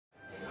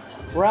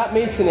We're at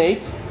Maison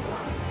 8,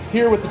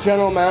 here with the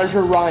general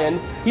manager, Ryan.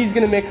 He's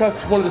gonna make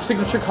us one of the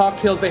signature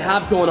cocktails they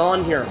have going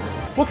on here.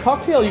 What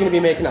cocktail are you gonna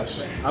be making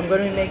us? I'm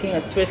gonna be making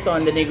a twist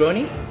on the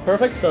Negroni.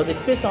 Perfect. So the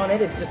twist on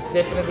it is just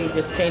definitely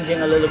just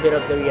changing a little bit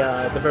of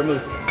the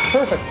vermouth.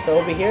 Perfect. So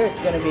over here, it's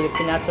gonna be the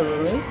Pinata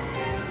vermouth.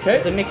 Okay.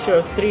 It's a mixture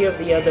of 3 of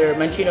the other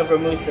Mancino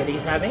vermouth that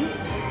he's having,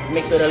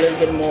 mixed with a little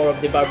bit more of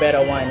the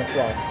Barbera wine as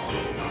well.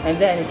 And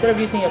then instead of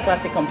using a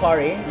classic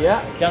Campari,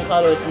 yeah,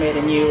 Giancarlo has made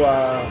a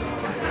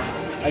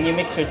new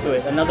mixture to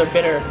it, another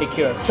bitter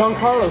liqueur.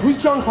 Giancarlo. Who's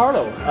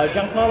Giancarlo?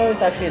 Giancarlo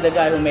is actually the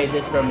guy who made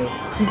this vermouth.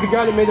 He's the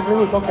guy that made the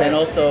vermouth, okay. And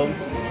also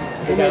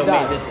the guy who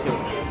that? made this too.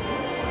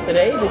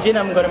 Today, the gin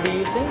I'm going to be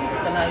using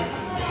is a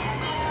nice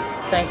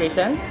Tanqueray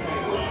 10.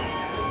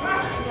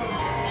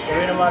 The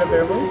Renomada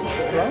vermouth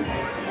as well.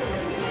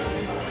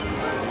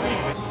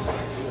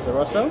 The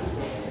Rosso.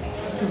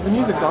 Because the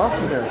music's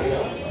awesome here.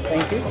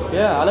 Thank you.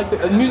 Yeah, I like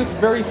the music.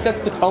 Very sets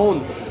the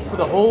tone for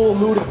the whole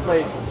mood of the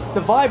place.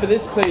 The vibe of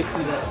this place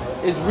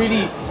is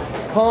really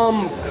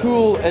calm,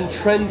 cool, and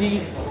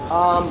trendy.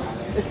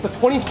 It's the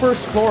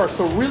 21st floor,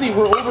 so really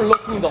we're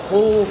overlooking the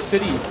whole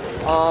city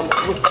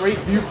with great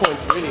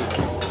viewpoints, really.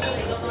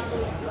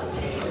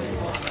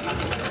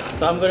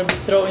 So I'm going to be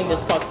throwing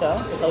this cocktail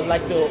because I would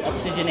like to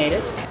oxygenate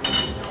it.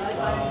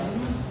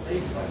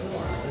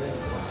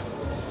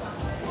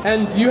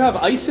 And do you have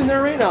ice in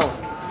there right now?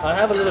 I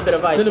have a little bit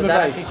of ice, so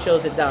that actually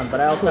chills it down, but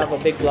I also have a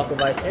big block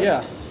of ice here.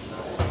 Yeah.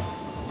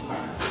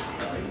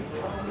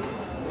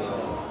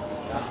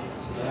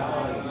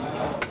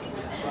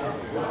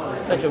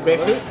 Touch of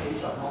grapefruit.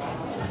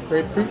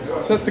 Grapefruit.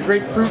 So that's the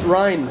grapefruit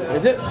rind,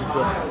 is it?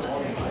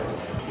 Yes.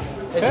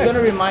 It's going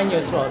to remind you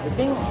as well.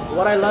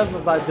 What I love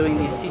about doing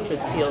these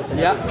citrus peels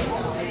and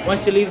everything,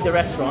 once you leave the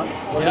restaurant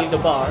or leave the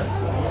bar,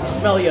 you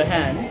smell your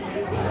hand,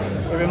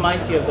 it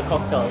reminds you of the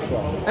cocktail as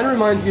well. And it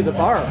reminds you of the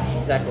bar.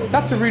 Exactly.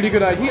 That's a really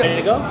good idea.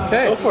 Ready to go?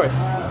 Okay. Go for it.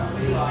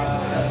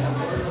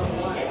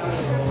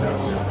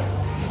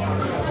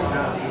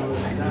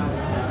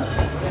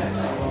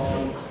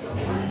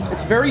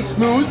 It's very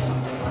smooth,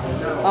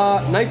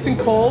 nice and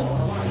cold.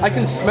 I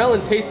can smell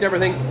and taste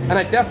everything, and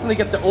I definitely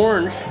get the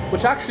orange,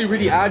 which actually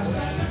really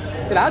adds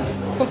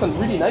something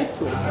really nice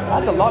to it. It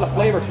adds a lot of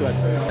flavor to it.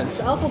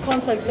 The alcohol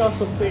content is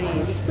also pretty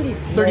 30%?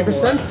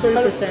 30%.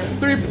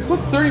 30%. So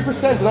it's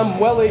 30%, and I'm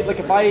like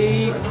if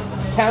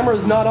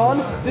camera's not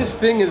on, this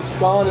thing is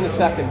gone in a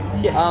second.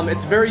 Yes.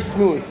 It's very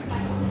smooth.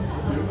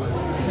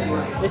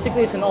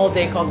 Basically, it's an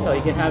all-day cocktail.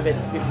 You can have it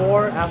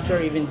before,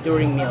 after, even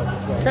during meals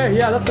as well. Okay,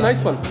 yeah, that's a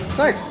nice one.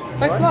 Thanks.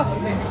 Thanks a lot.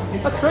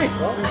 That's great.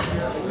 Well,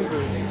 let's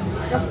see.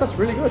 That's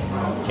really good.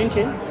 Chin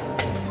chin.